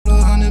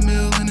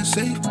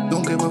safe.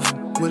 Don't give a f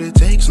what it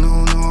takes. No,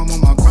 I'm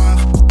on my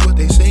grind. What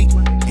they say.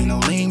 Ain't no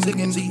lames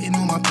against eating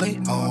on my plate.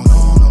 Oh,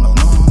 no.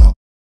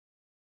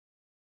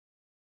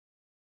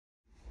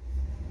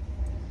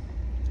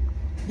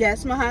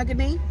 Yes,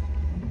 Mahogany?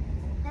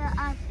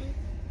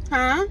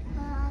 Huh?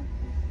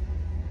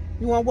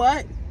 You want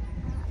what?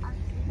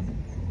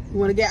 You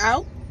want to get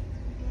out?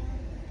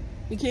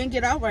 You can't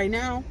get out right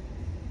now.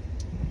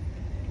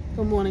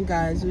 Good morning,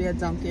 guys. We are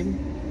Duncan.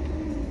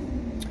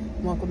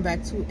 Welcome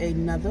back to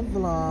another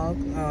vlog.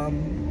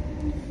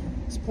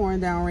 It's pouring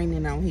down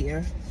raining out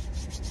here.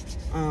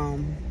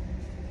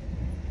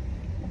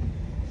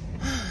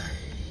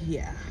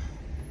 Yeah.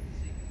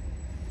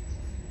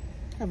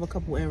 Have a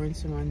couple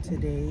errands to run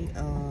today.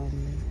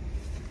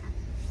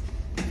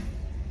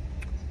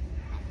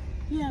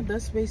 Yeah,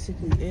 that's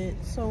basically it.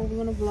 So we're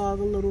gonna vlog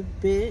a little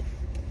bit.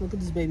 Look at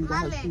this baby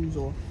got her shoes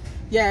off.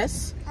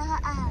 Yes.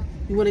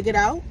 You want to get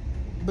out,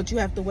 but you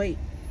have to wait.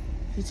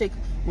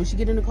 When she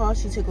get in the car,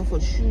 she take off her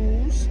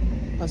shoes,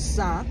 her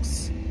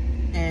socks,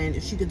 and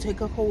if she could take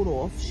her coat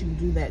off, she would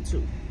do that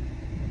too.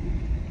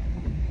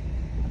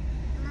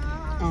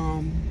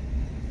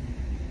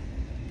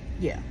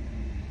 Yeah.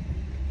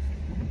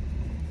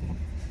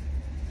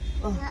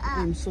 Oh,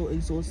 I'm so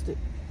exhausted.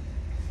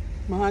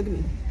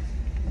 Mahogany.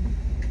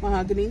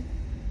 And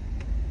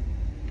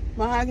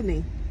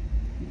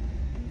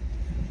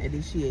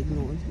then she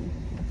ignores me.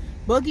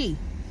 Boogie.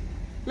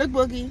 Look,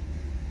 Boogie.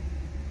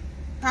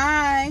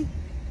 Hi.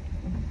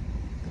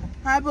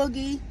 Hi,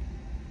 Boogie.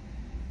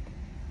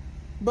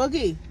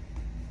 Boogie.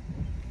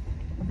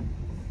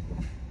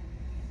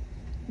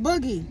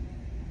 Boogie.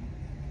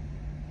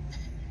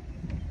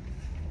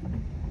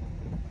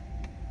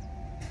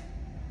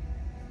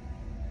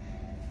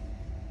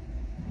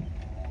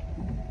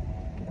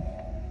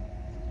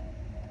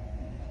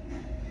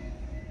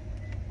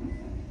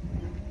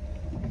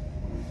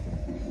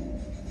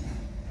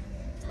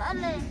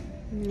 Mommy.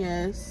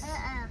 Yes.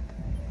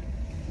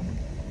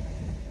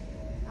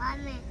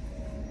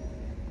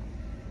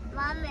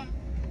 Mommy.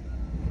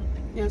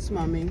 Yes,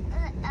 Mommy.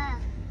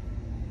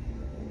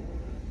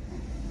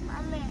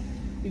 Mommy.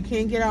 You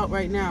can't get out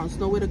right now. It's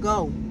nowhere to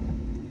go.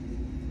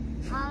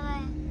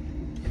 Mommy.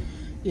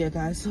 Yeah,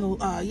 guys. So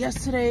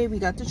yesterday we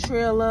got the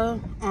trailer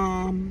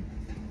for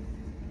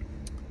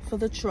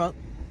the truck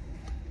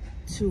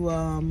to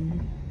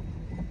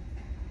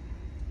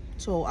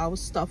tow our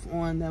stuff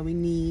on that we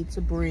need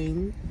to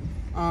bring.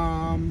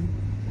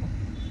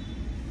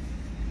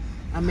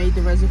 I made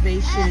the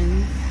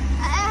reservation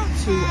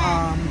to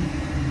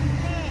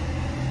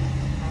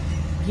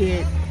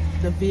get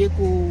the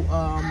vehicle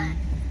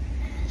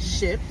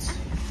shipped.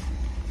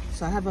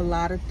 So I have a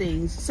lot of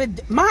things. So,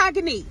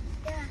 Mahogany.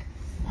 Yeah.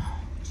 Oh,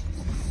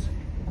 Jesus.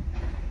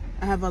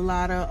 I have a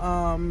lot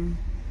of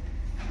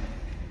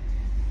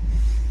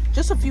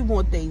just a few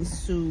more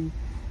things to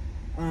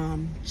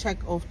check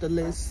off the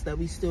list that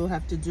we still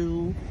have to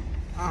do.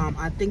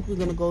 I think we're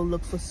gonna go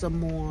look for some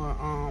more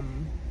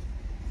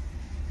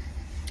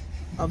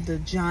of the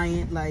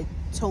giant like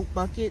tote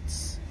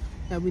buckets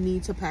that we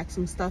need to pack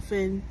some stuff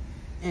in,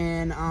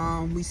 and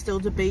we still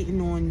debating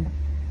on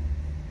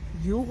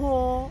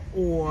U-Haul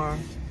or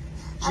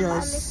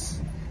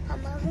just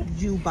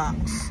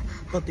U-Box,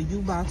 but the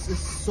U-Box is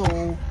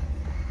so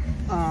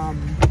I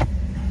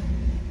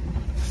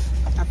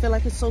feel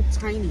like it's so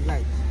tiny.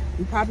 Like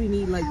we probably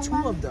need like 2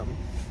 of them.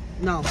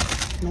 No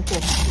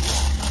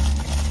coffee.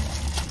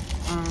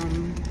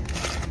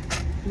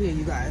 Yeah,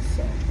 you guys.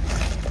 So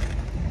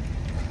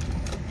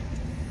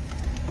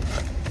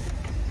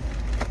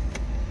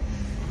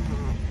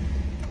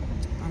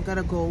I'm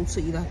gonna go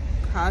to either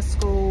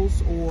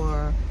Costco's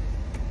or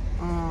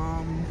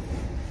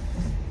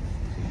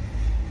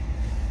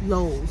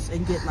Lowe's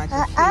and get like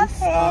a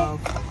case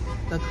of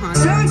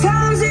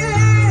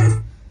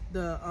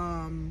the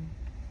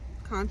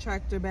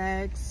contractor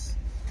bags.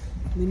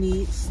 We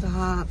need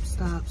stop.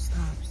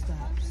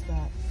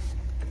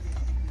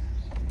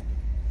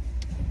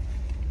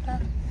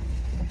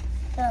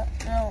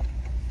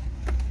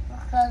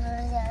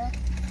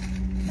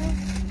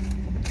 No.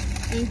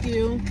 Thank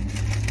you.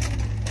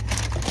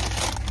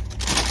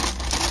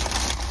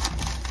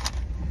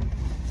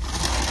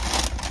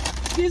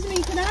 Excuse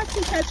me, can I have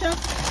some ketchup?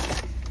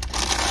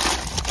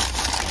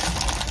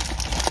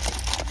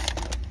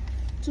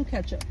 2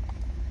 ketchup.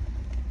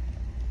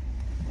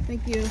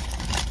 Thank you.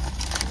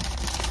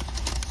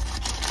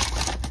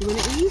 You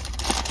wanna eat?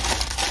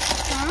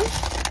 Huh?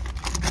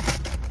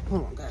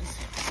 Hold on, guys.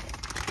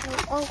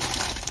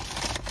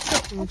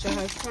 You want your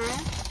hash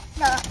brown?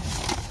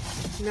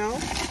 No?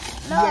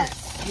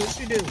 Yes. Yes,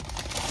 you do.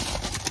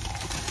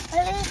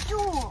 Yes,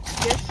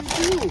 you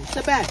do.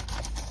 Sit back.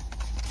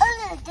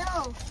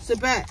 Sit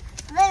back.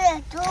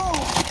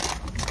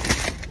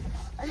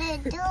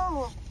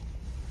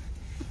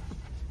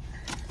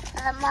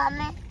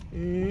 Mommy.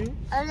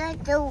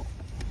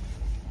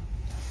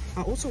 I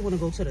also want to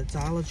go to the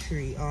Dollar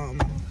Tree.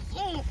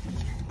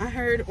 I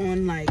heard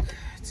on like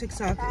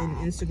TikTok and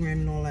Instagram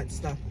and all that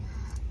stuff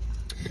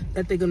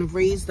that they're gonna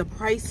raise the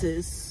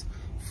prices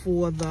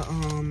for the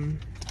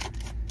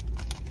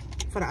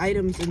for the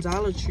items in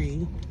Dollar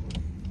Tree,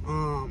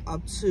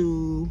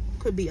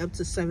 could be up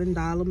to $7.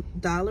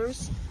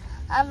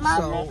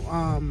 So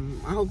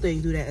I hope they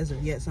didn't do that as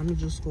of yet. So I'm gonna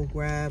just go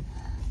grab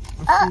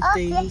a few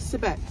things.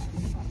 Sit back.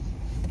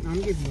 I'm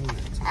giving you one.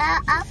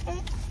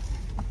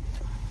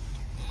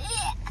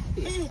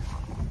 Yeah.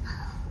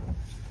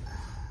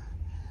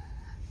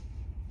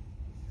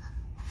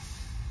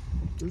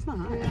 It's not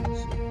hot.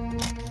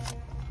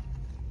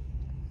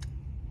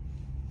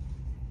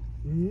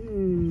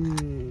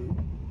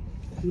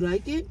 You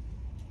like it?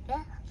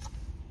 Yeah.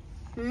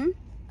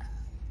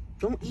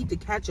 Don't eat the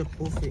ketchup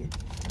off it.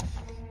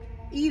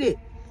 Eat it.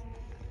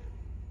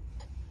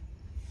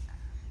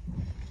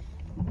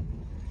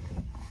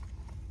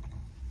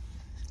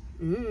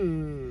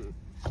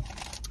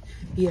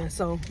 Yeah,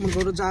 so I'm gonna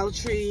go to Dollar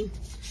Tree,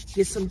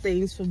 get some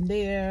things from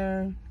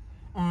there.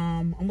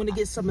 I'm gonna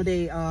get some of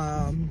the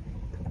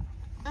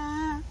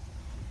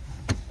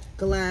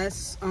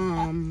glass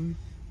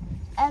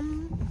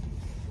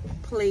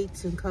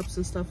plates and cups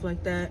and stuff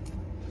like that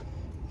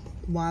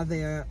while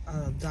they're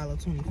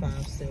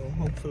 $1.25 still,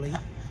 hopefully.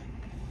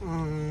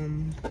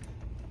 And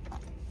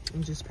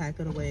just pack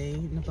it away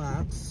in the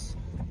box,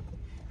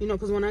 you know,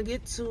 because when I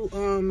get to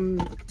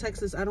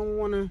Texas, I don't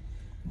want to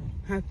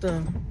have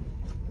to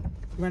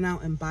run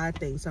out and buy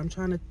things. So I'm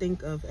trying to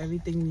think of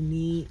everything we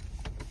need,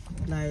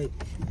 like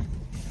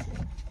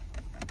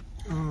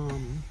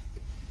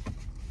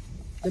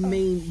the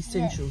main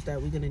essentials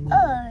that we're gonna need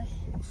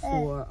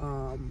for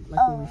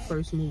like when we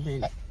first move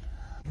in.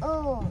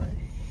 Oh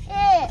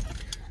shit.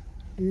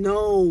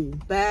 No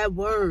bad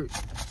words,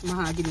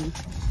 Mahogany.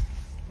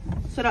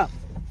 Sit up.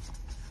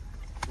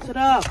 Sit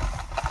up.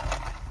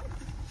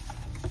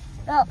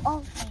 No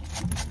open.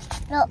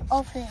 No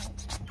open.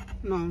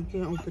 No, you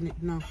can't open it.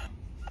 No.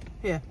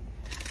 Here.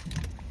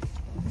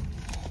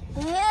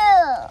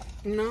 Yeah.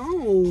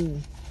 No.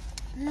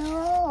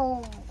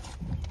 No.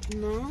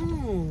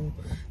 No.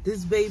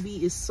 This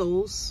baby is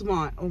so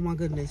smart. Oh my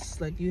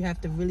goodness. Like, you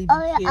have to really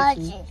be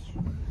careful.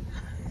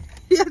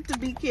 You have to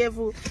be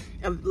careful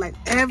of like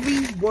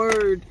every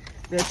word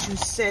that you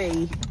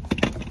say.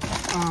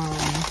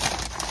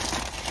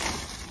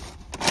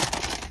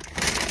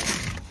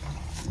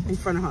 In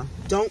front of her.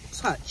 Don't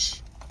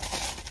touch.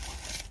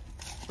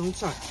 Don't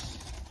touch.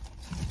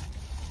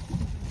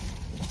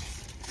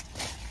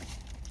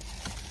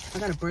 I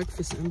got a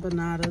breakfast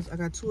empanadas. I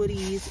got two of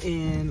these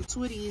and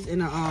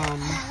a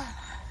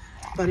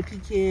butter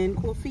pecan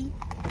coffee.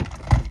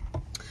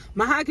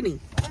 Mahogany.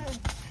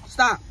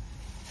 Stop.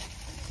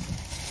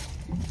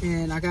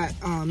 And I got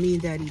me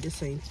and Daddy the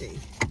same thing.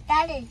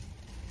 Daddy.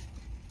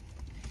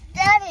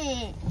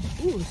 Daddy.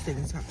 Ooh, this thing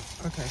is hot.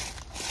 Okay.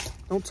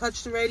 Don't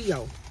touch the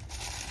radio.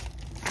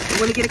 You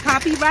want to get a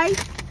copyright?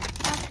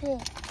 Okay.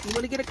 You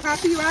want to get a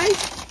copyright?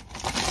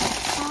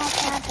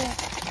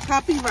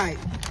 Copyright.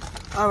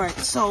 All right.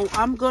 So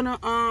I'm gonna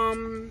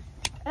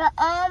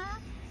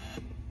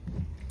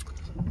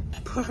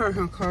put her in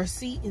her car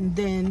seat, and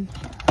then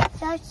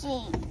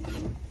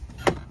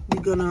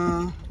we're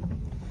gonna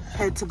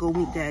head to go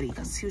meet Daddy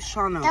because he was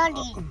trying to.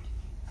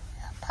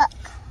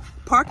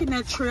 Parking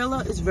that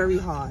trailer is very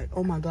hard.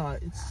 Oh my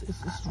God, it's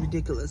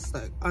ridiculous.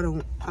 Like I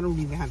don't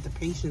even have the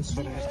patience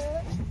for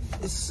that.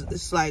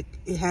 It's like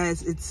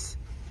it's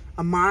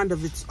a mind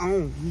of its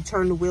own. You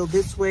turn the wheel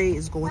this way,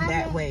 it's going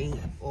that way,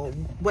 or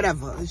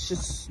whatever. It's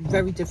just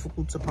very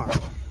difficult to park.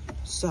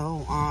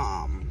 So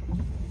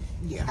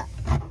yeah.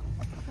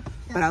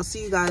 But I'll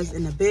see you guys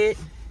in a bit.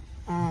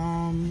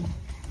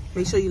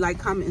 Make sure you like,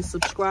 comment, and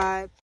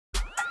subscribe.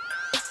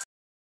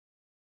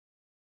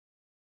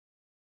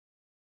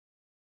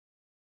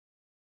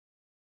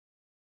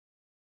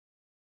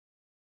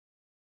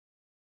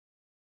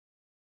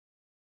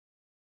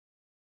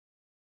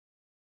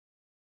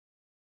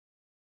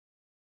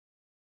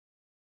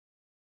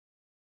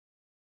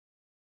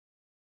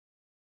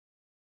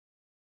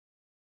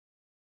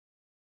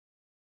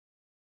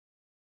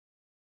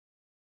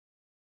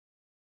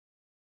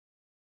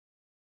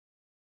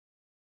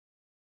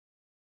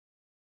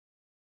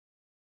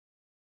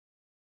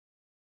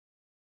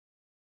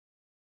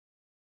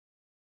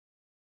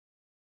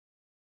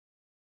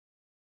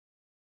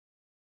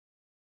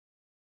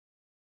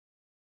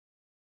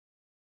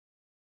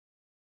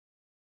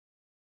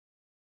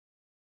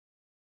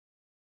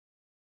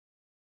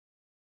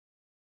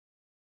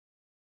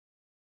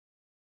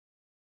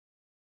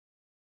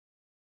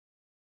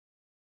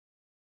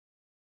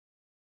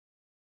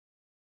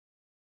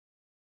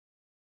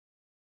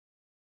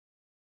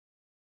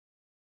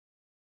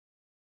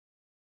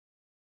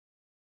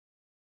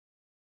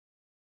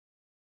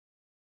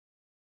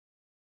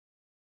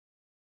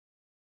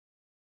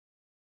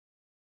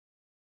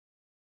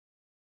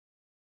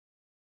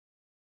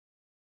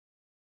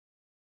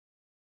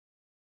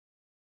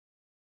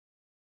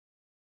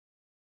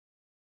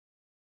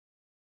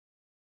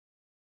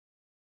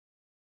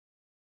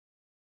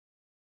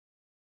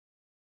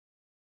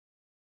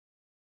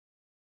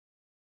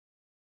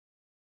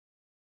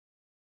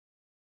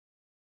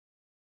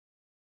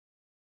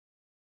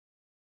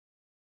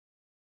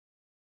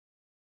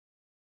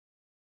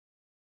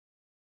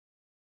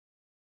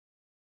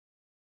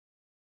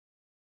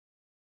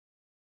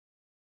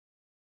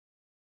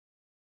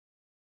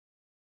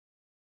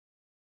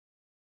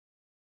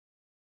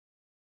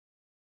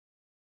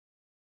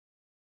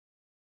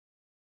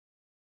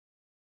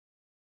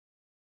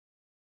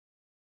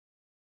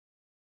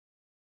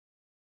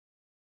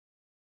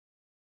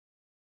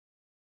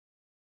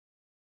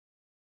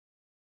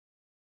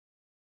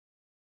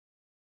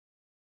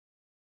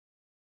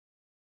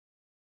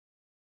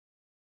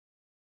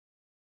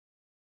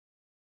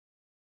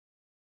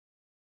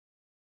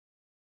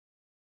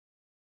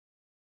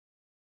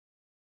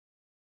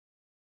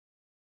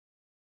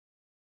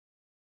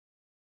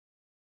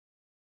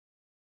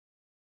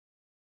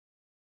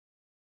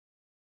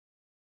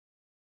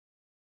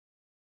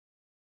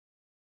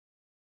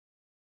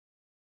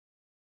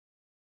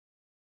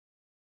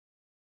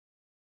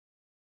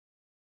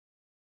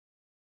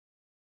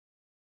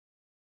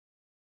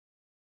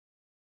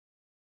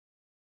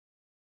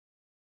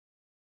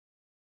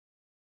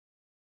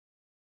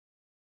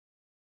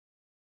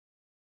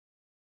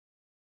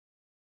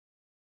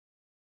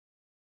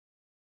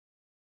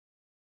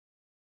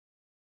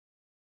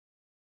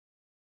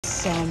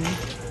 some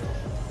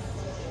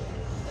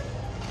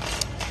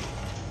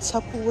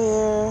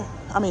Tupperware.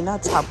 I mean,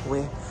 not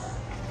Tupperware.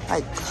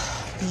 Like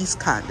these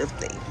kind of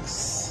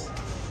things.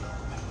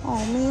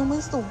 Oh man,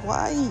 where's the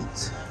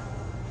white?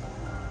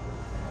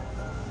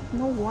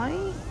 No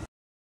white?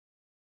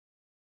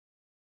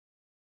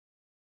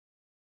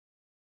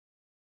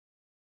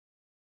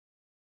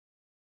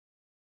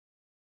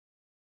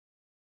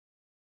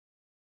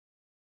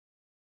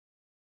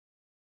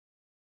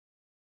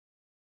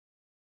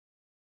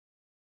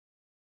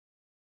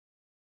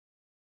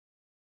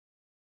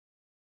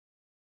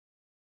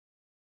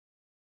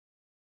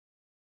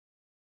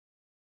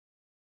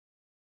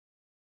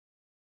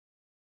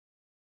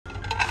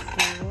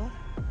 Four,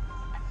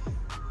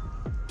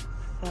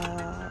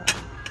 5,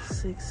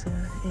 6,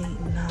 7, 8,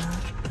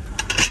 9.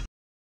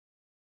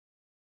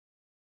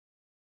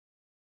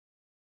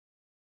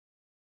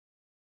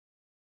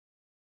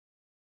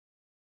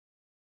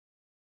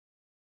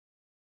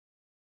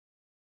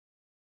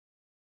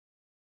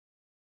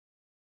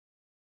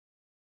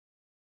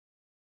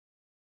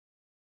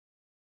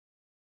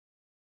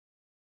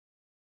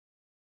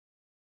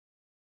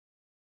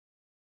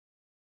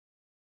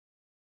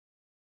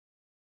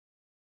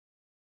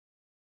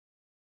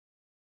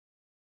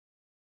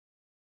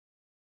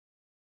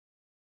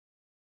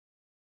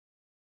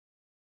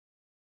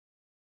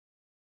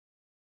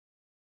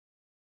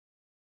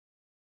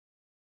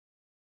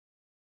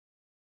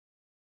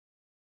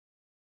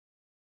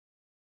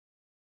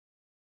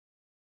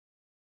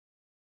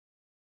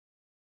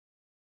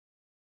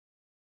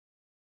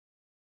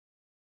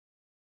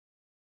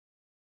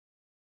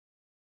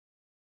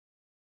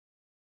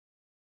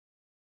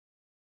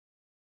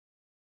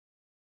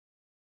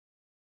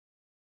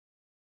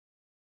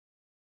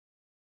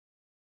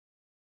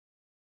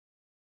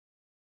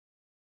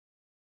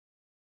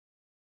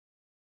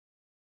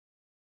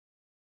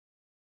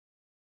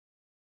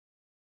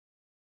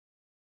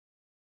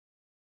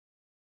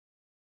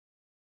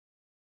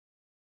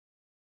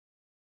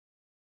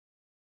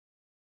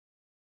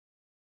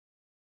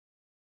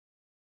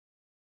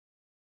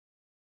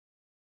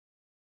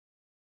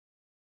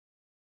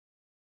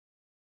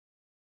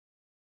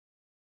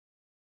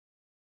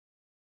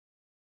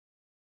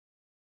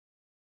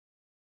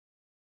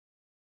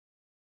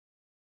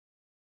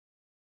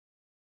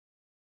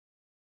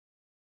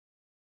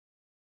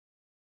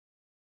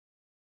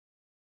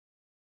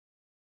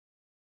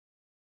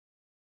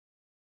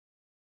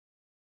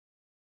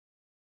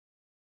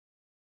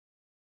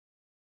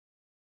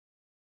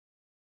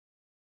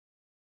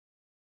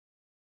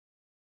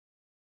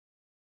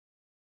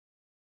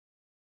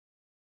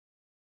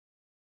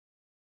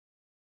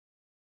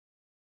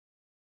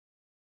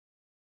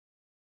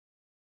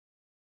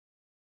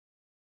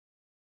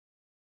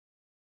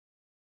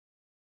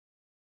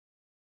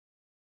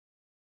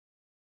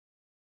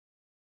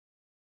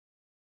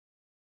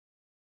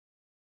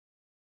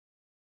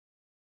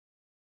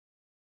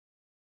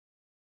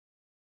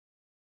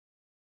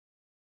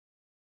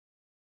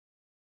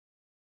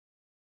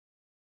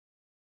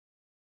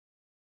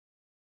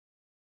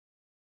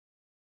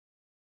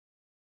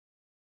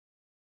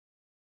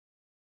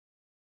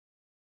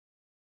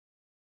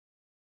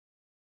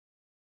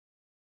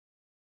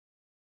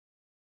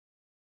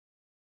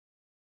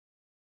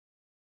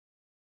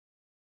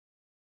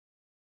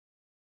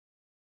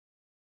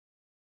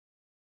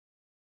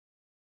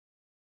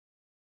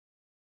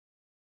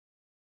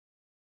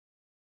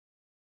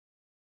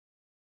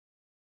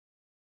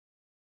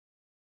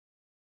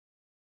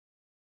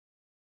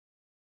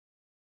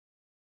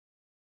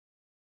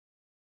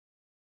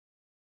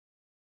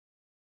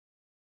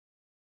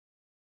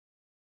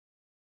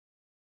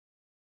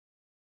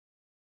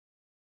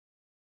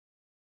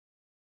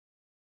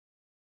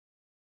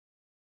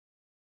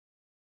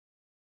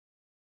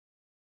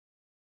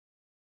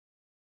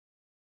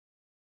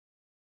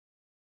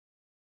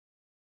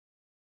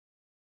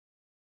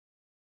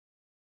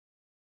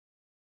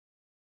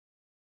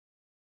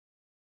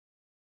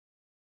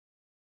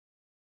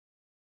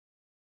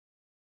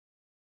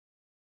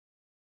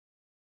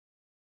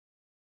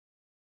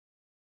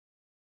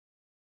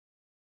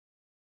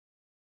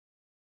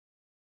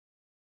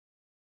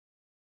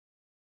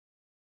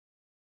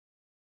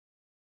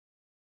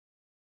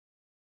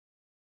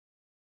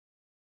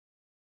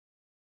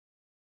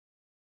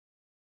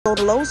 Go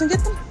to Lowe's and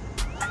get them?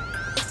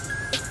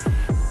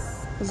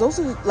 Because those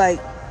are like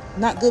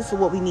not good for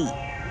what we need.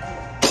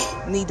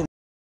 We need them.